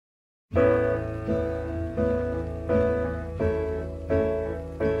Hi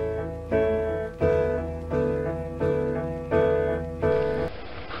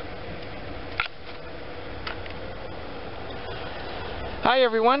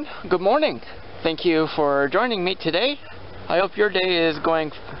everyone, good morning. Thank you for joining me today. I hope your day is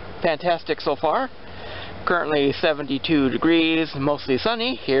going fantastic so far. Currently 72 degrees, mostly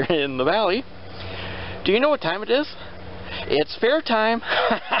sunny here in the valley. Do you know what time it is? It's fair time.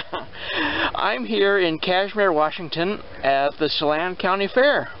 I'm here in Cashmere, Washington at the Chelan County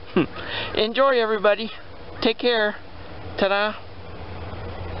Fair. Enjoy everybody. Take care. Ta-da.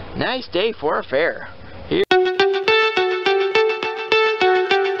 Nice day for a fair. Here.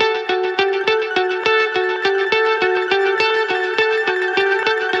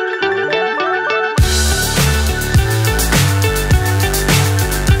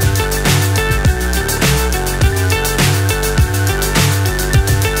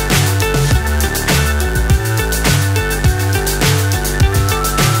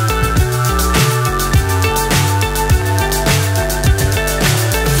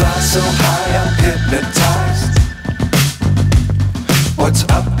 So high I'm hypnotized. What's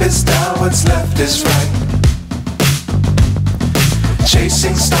up is down, what's left is right.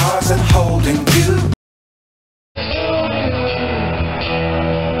 Chasing stars and holding you.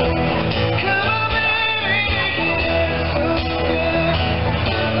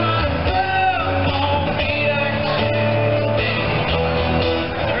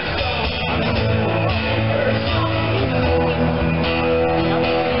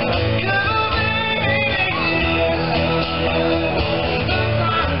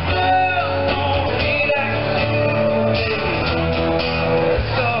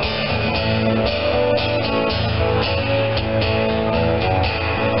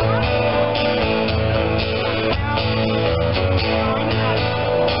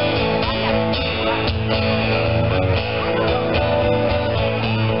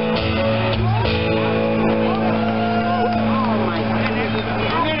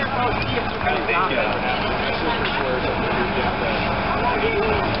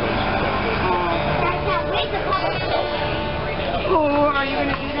 Are you going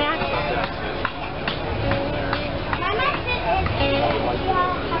to do that?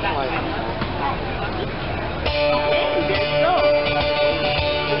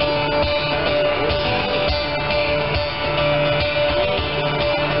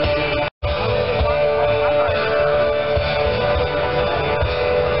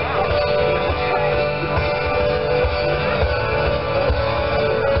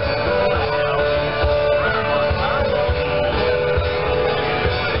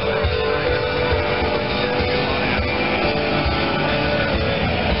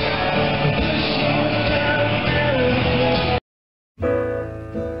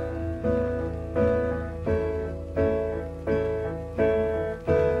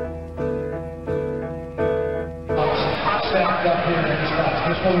 Up here in this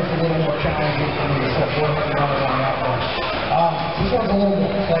one is a little more challenging for me, so working on that one. This one's a little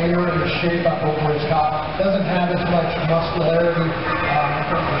more plainer in the shape up over its top. Doesn't have as much muscularity in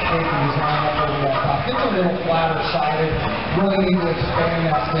terms of shape and design up over that top. It's a little flatter sided. Really need to expand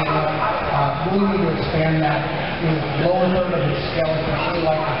that thing up. Really need to expand that in the lower third of the skeleton. Really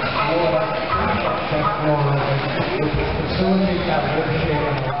like to slow it up. It facilitates that wood shape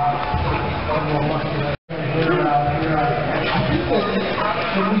and a lot more muscularity. Do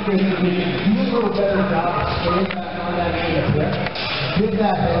a little better job of staying back on that hip. Get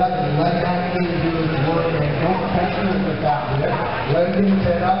that head up and let that thing do its work, and don't pressure it with that hip. Let it get its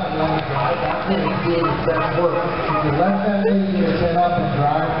head up and let it drive. That's when it's doing its best work. If you let that thing get its head up and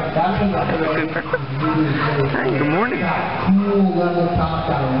drive, that's when the really, Hi, good morning. Cool level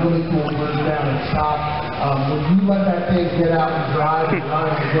top, got a really cool burn down its top. When you let that thing get out and drive and run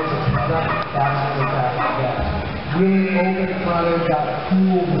and get its head up, that's when it's at its best. Really open front end, got a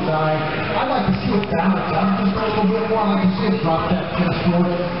cool design. I'd like to see it balance out just a little bit more. I'd like to see it drop that chest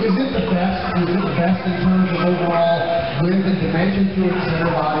forward. Is it the best? Is it the best in terms of overall width and dimension to its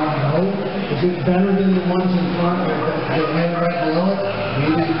center body? No. Is it better than the ones in front that land right below it?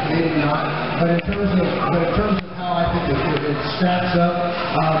 Maybe not. But in terms of how I think it stacks up,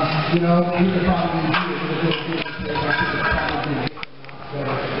 you know, we could probably do it with this. I think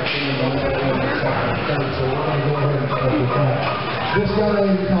it's probably better. So we're going to go ahead and start with that. This guy that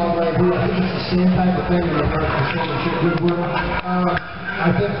you call right here, I think it's the same type of thing in regards to showmanship good work.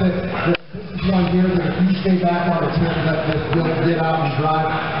 I think that this is one here that if you stay back on its head, that this will get out and drive.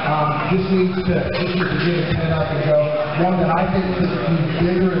 This needs to get its head up and go. One that I think is be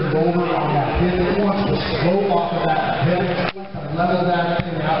bigger and bolder on that hip. It wants to slope off of that hip to level that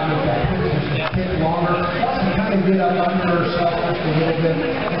thing out with that to get up under herself just a little bit,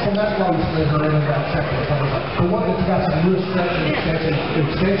 and so that's why we slid her into that second pose. The one that's got some real stretch and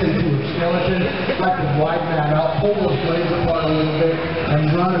extension to her skeleton, like to widen that out, pull those blades apart a little bit,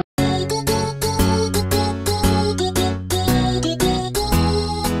 and run.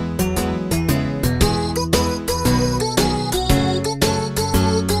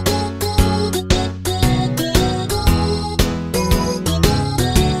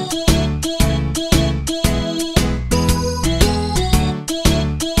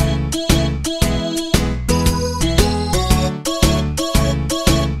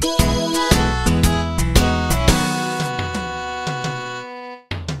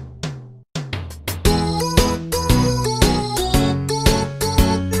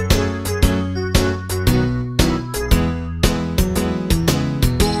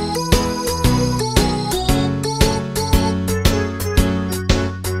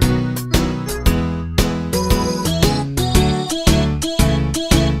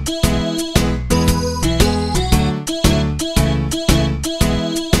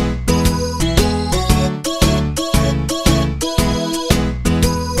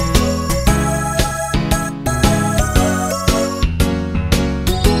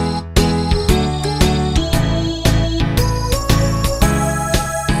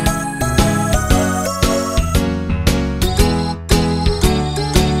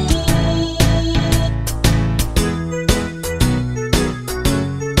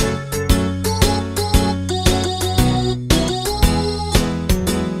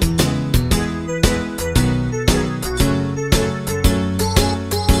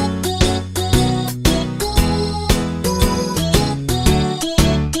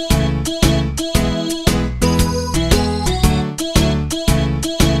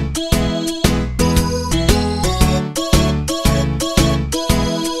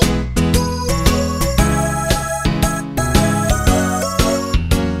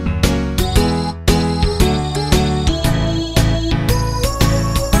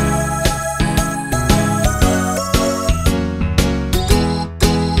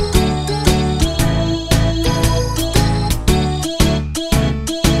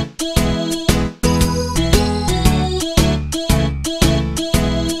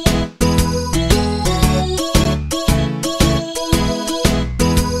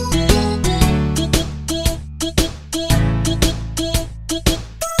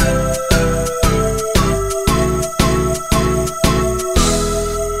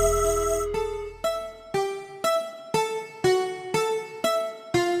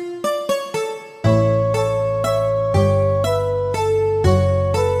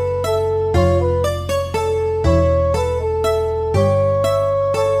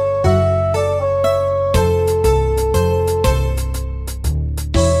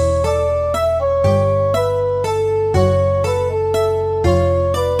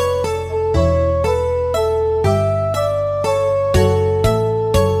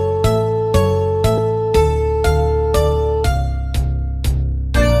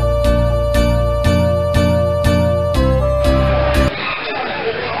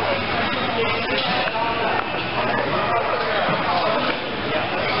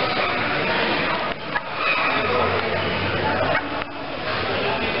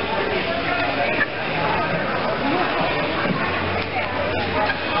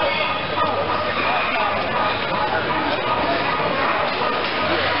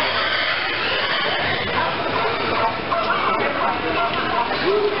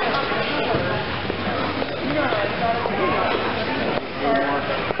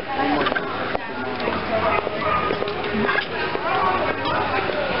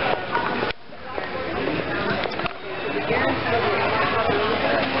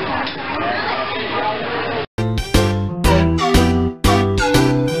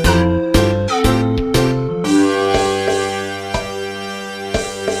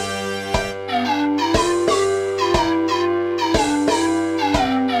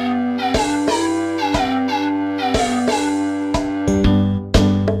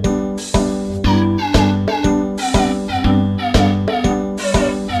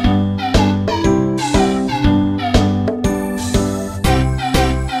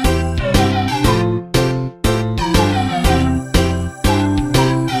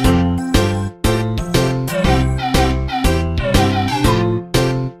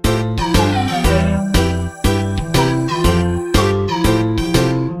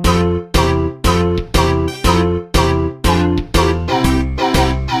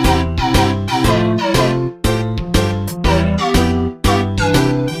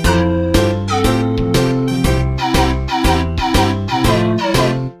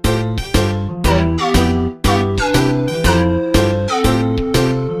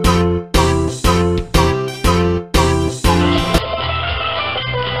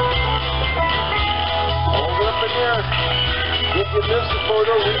 here's the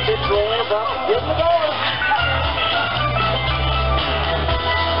photo. Refits rolling about. Get in the door.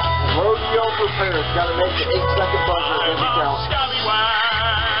 Rodeo prepared. Got to make the 8-second buzzer every count.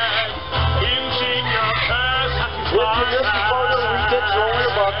 Here's the photo. Refits rolling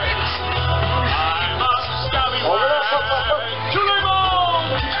about. Over there. Up.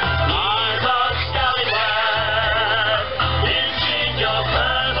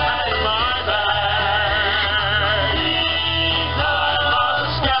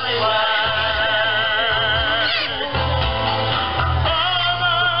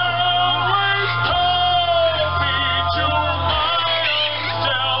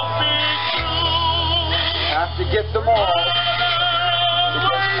 Get them all. It's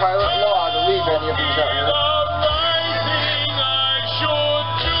pilot law to leave any of these out here.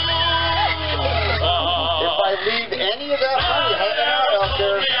 If I leave any of that money hanging out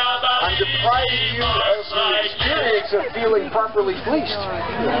there, I'm depriving you of the experience of feeling properly fleeced.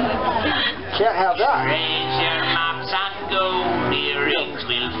 Can't have that. Raise your mops and gold earrings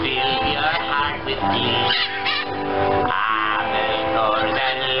will fill your heart with glee.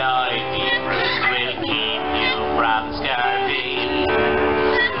 Northern loyalty will keep you from scurvy.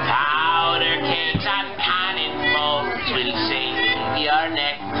 Powder cakes and cannonballs will save your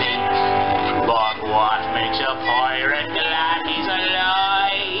neck mate. But what makes a pirate glad he's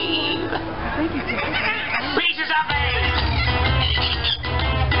alive? Pieces of meat!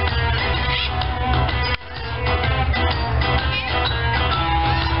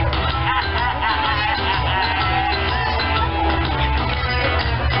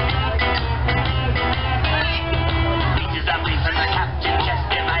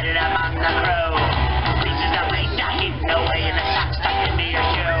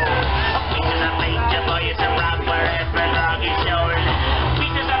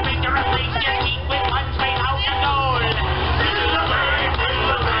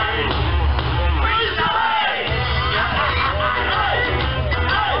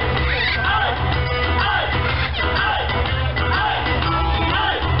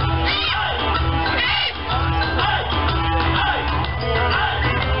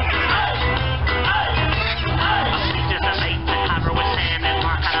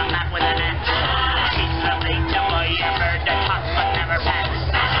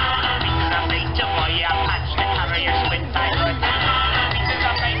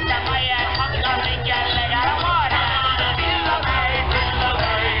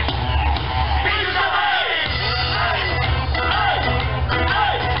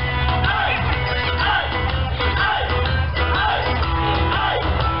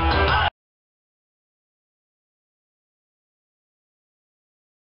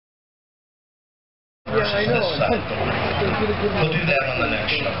 I know. We'll do that on the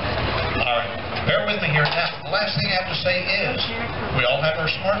next show. All right. Bear with me here. Now, the last thing I have to say is, we all have our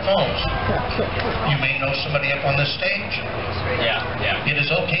smartphones. You may know somebody up on this stage. Yeah. It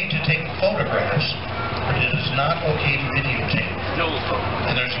is okay to take photographs, but it is not okay to videotape.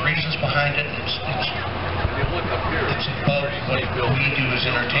 And there's reasons behind it. It's above what we do as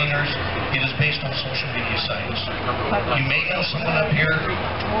entertainers. It is based on social media sites. You may know someone up here,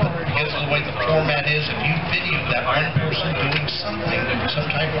 but because of the way the format is, if you video that one person doing something, some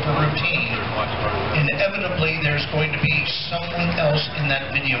type of a routine, inevitably there's going to be someone else in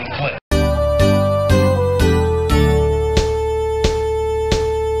that video clip.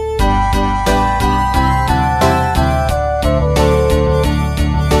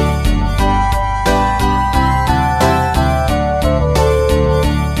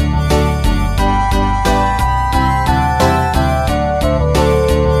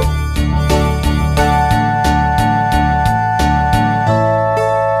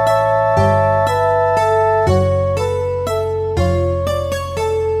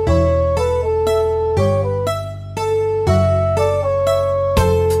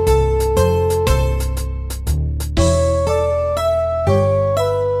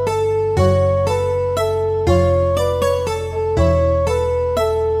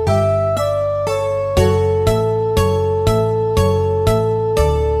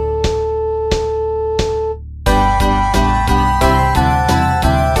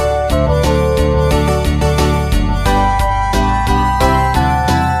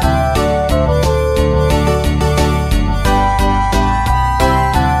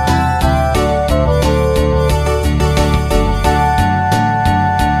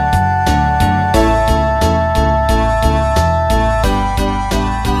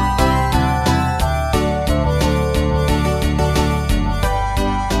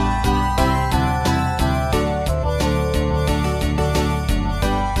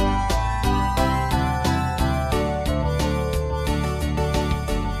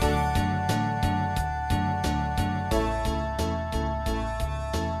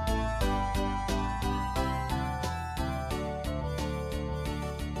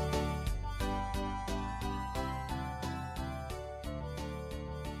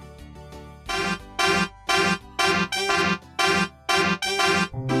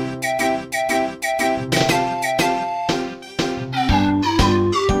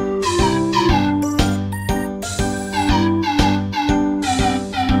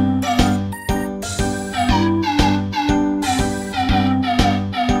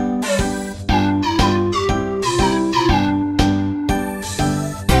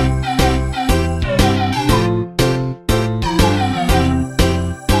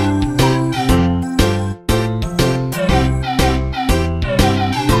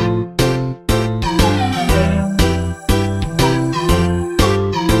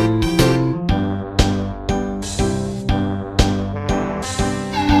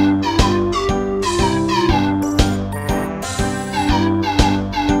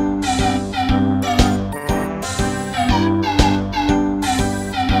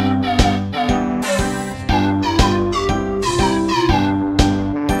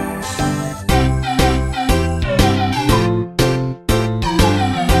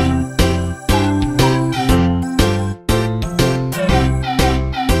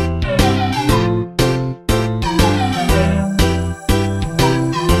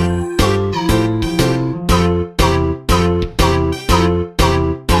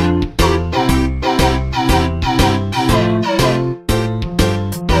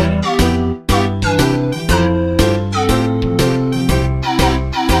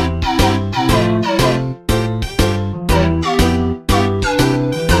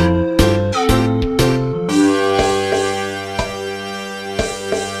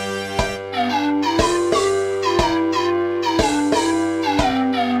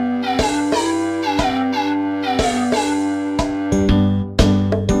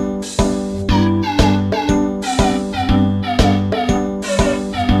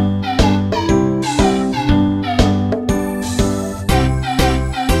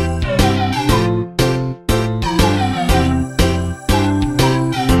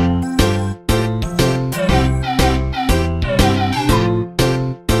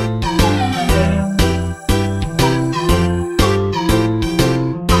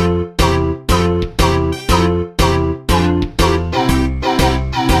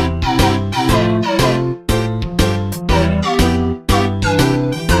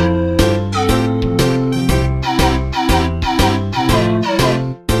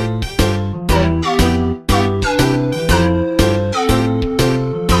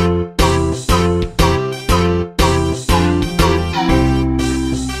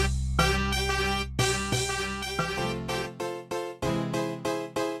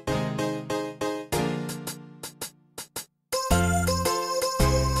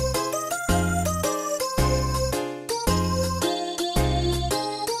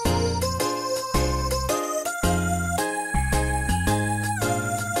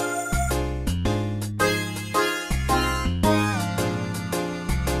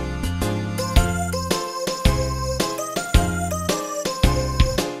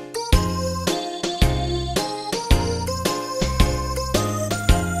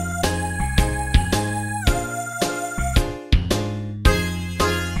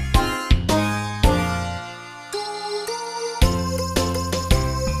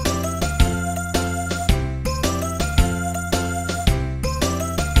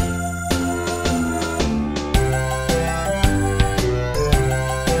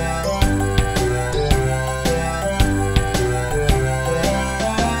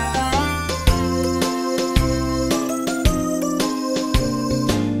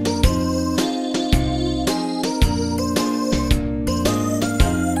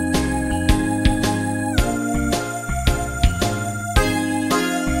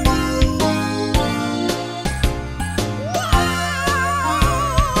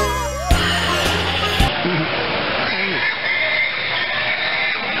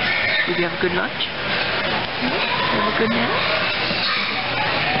 have a good lunch? Have a good nap?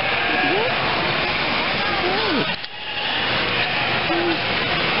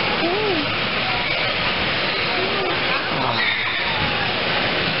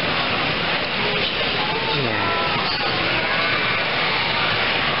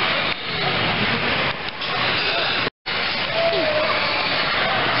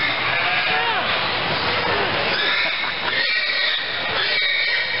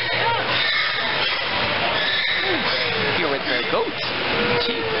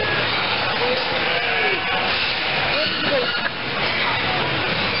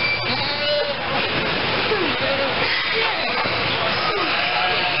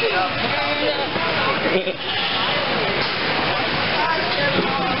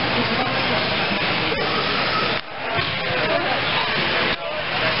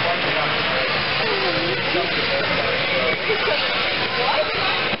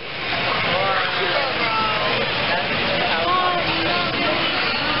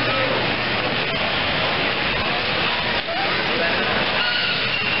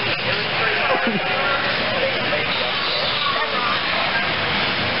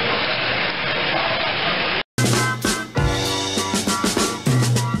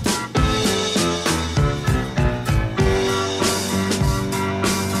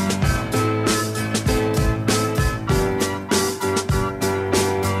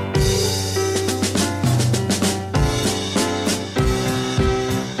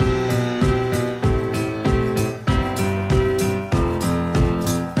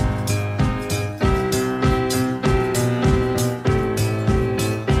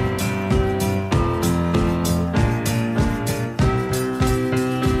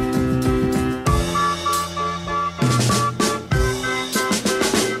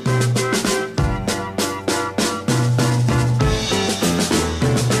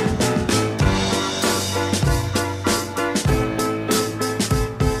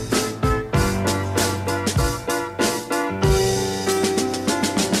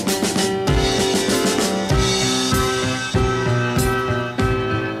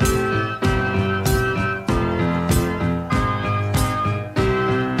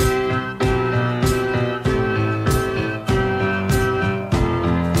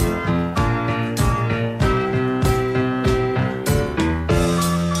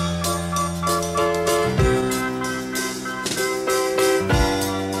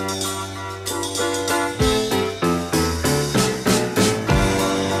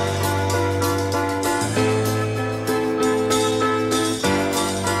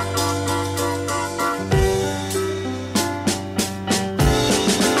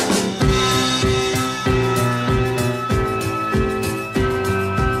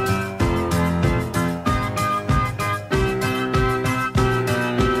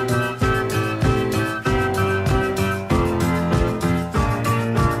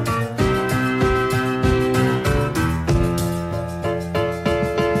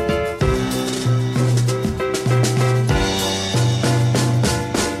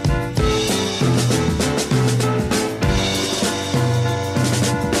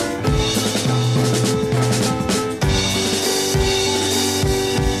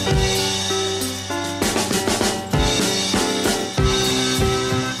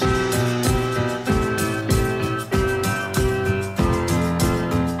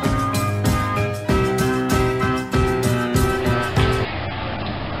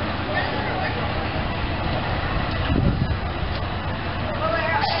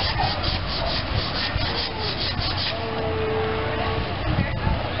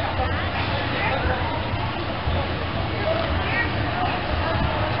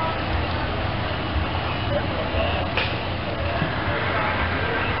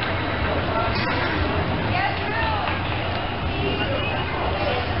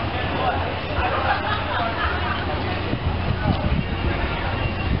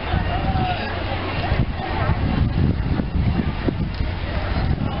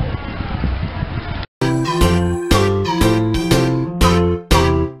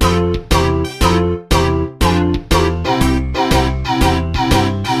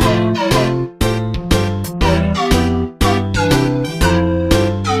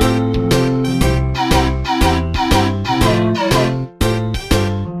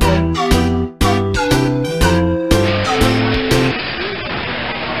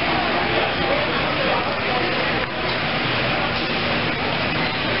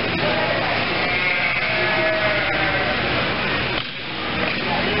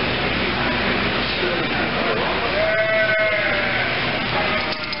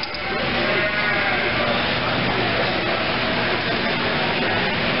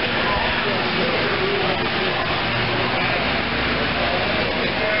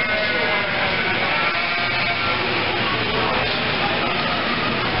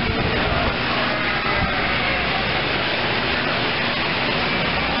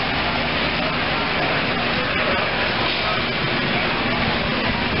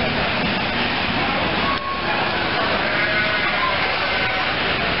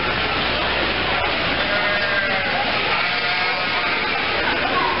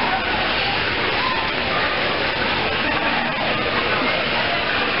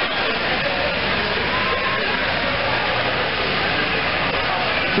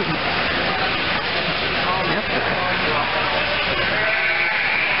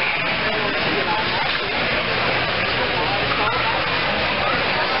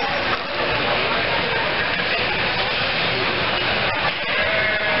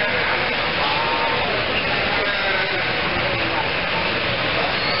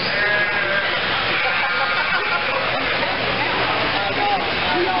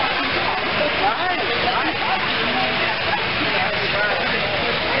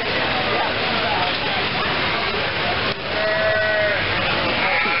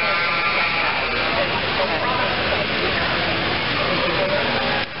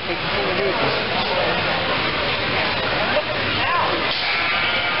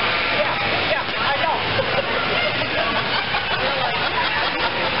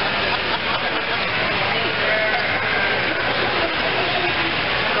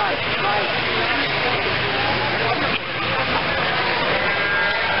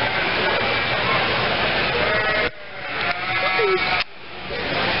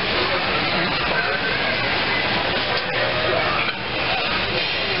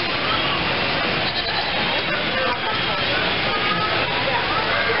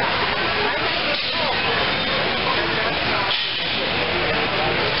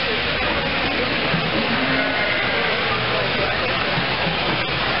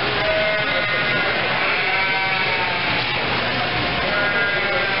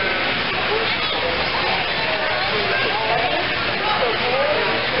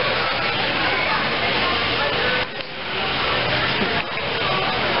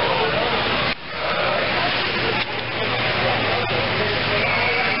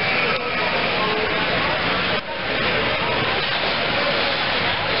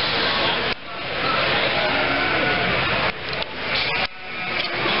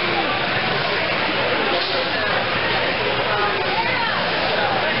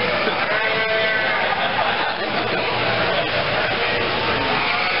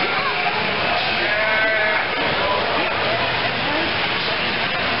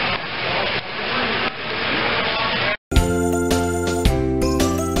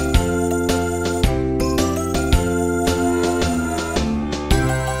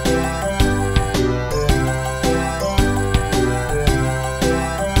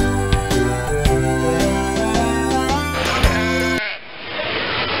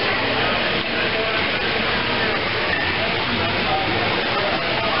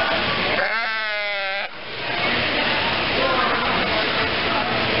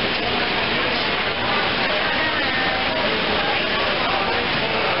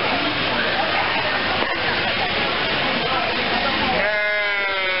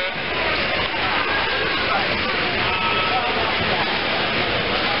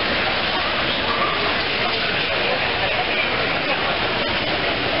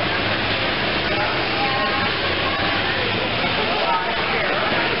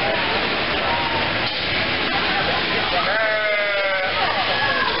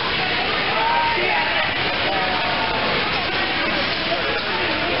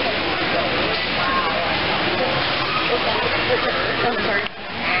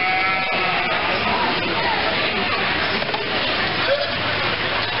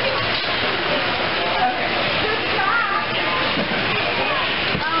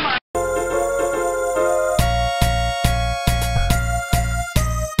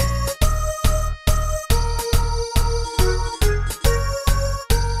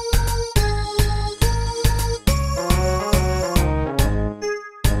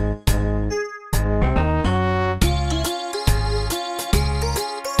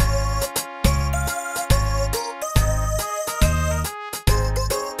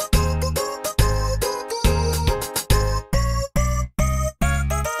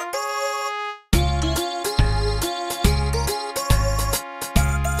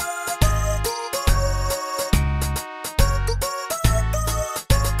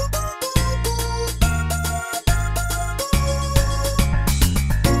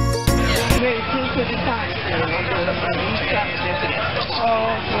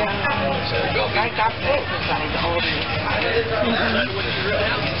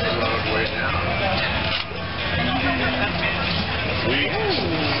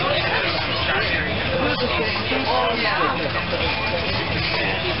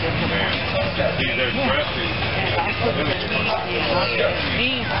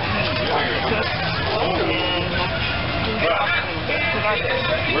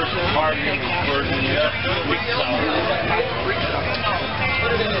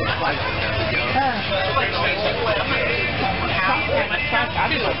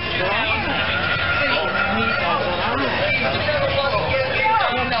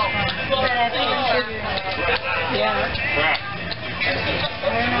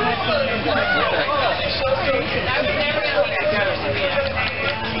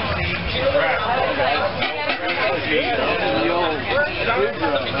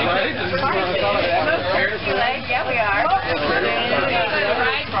 Yeah, we are.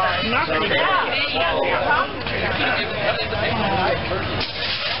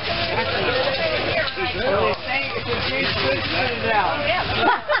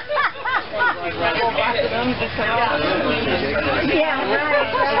 Yeah,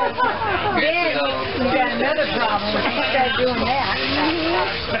 right. Then we got another problem. We started doing that.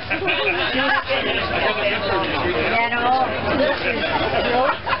 That all this is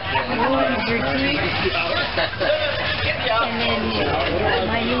broke, ruins your teeth. And then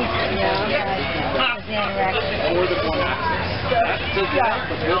my niece, was anorexic.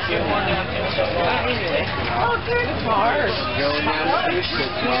 Oh, good. It's hard. You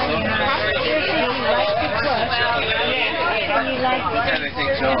like food.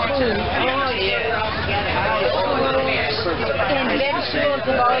 Oh, yeah. And vegetables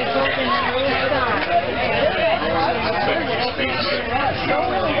have always opened on the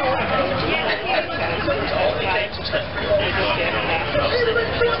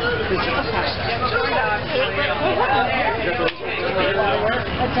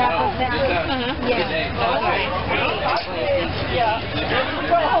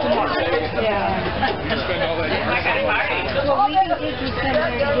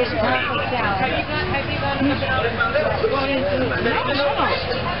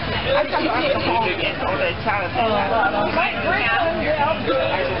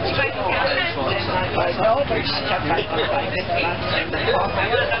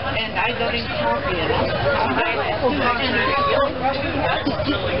And I don't even coffee enough.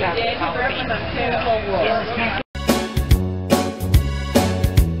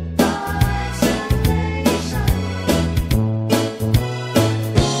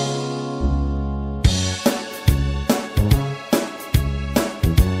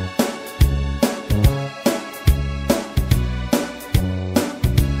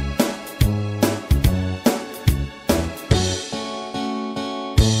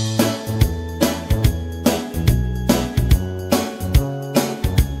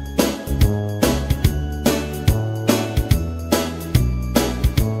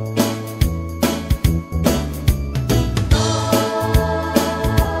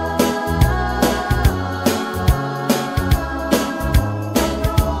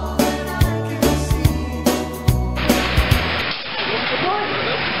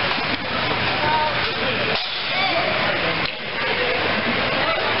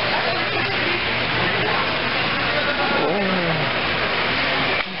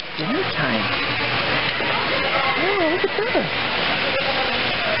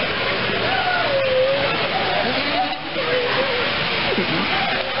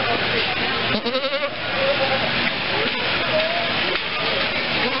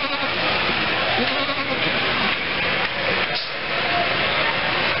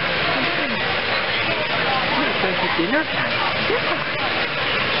 Dinner time.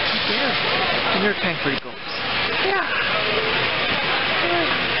 Yeah. Dinner time for the goats. Yeah.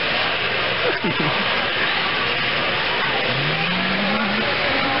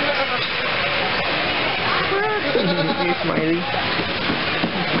 You're Smiley.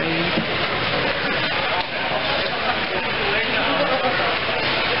 Smiley.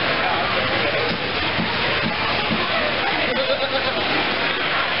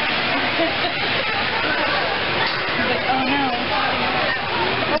 Oh no.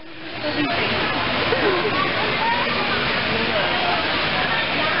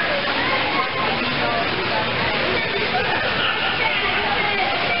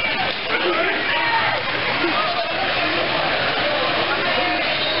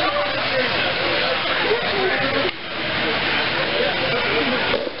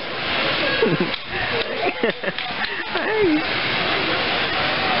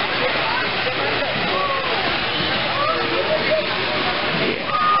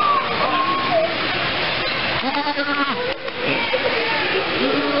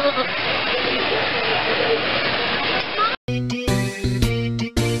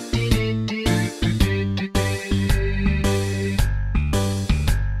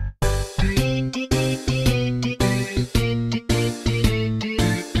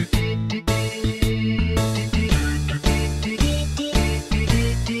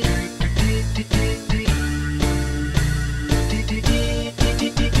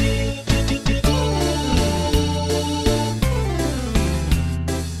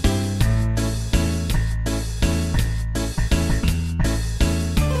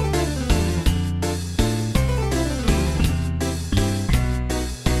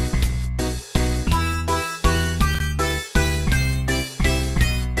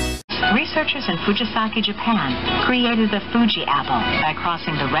 researchers in Fujisaki, Japan, created the Fuji apple by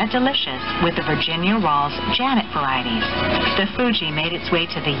crossing the Red Delicious with the Virginia Rawls Janet varieties. The Fuji made its way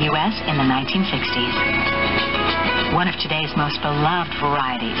to the U.S. in the 1960s. One of today's most beloved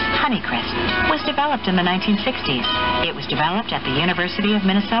varieties, Honeycrisp, was developed in the 1960s. It was developed at the University of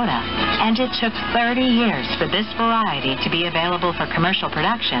Minnesota, and it took 30 years for this variety to be available for commercial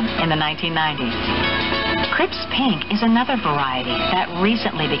production in the 1990s. Crisp Pink is another variety that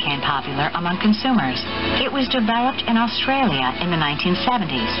recently became popular among consumers. It was developed in Australia in the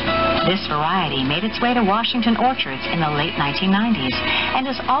 1970s. This variety made its way to Washington orchards in the late 1990s and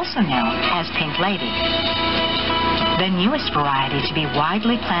is also known as Pink Lady. The newest variety to be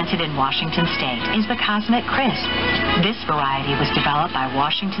widely planted in Washington State is the Cosmic Crisp. This variety was developed by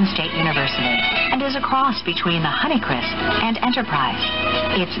Washington State University and is a cross between the Honeycrisp and Enterprise.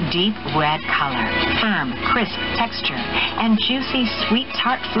 Its deep red color, firm, crisp texture, and juicy sweet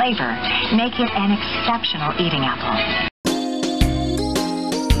tart flavor make it an exceptional eating apple.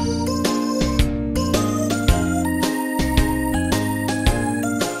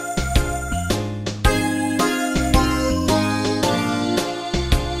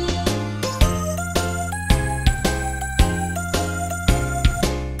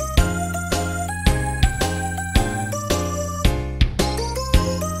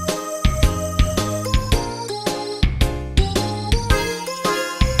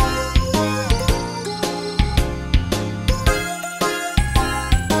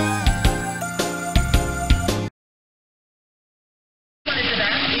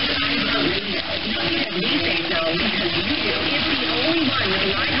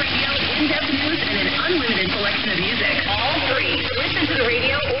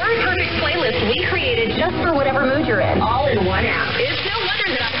 Just for whatever mood you're in. All in one app. It's no wonder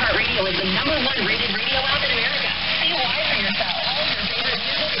that iHeartRadio is the #1 rated radio app in America. See why for yourself. All of your favorite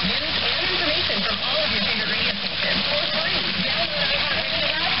music, news, and information from all of your favorite radio stations. For free. Download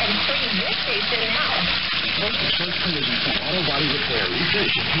iHeartRadio app and stream this station now. First Choice Collision Center. Auto body repair,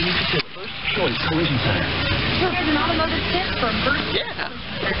 research, and heating facility. First Choice Collision Center. There's an automotive tip from First. Yeah.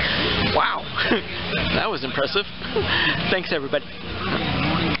 Wow. That was impressive. Thanks, everybody.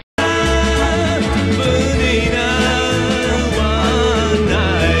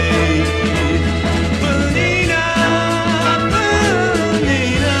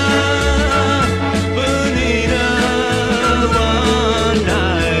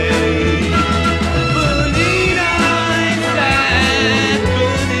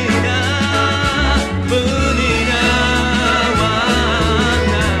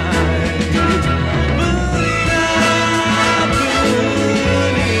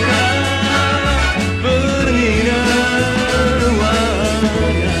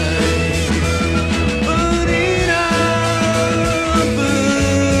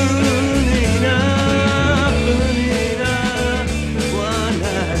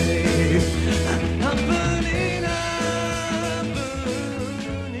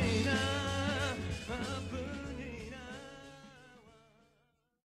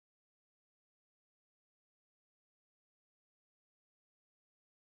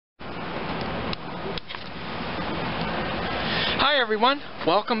 Hi everyone,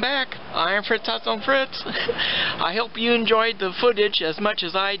 welcome back. I am Fritz on Fritz. I hope you enjoyed the footage as much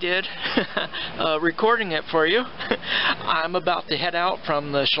as I did recording it for you. I'm about to head out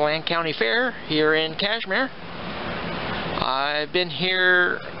from the Chelan County Fair here in Cashmere. I've been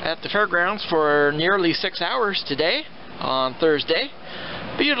here at the fairgrounds for nearly 6 hours today on Thursday.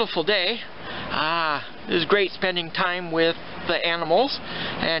 Beautiful day. It was great spending time with the animals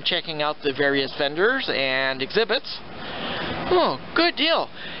and checking out the various vendors and exhibits. Oh, good deal.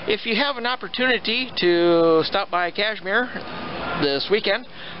 If you have an opportunity to stop by Cashmere this weekend,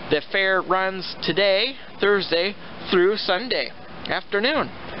 the fair runs today, Thursday, through Sunday afternoon.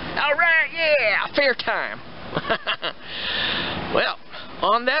 Alright, yeah, fair time. Well,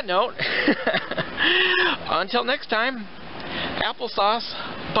 on that note, until next time, applesauce.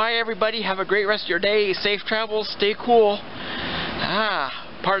 Bye everybody, have a great rest of your day, safe travels, stay cool.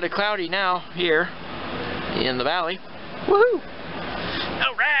 Partly cloudy now here in the valley. Woohoo!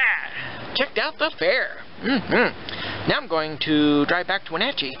 Alright! Checked out the fair. Now I'm going to drive back to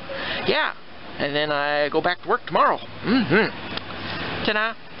Wenatchee. Yeah, and then I go back to work tomorrow.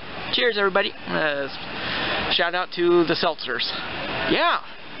 Ta-da! Cheers everybody. Shout out to the seltzers. Yeah!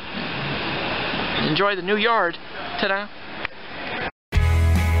 Enjoy the new yard. Ta-da!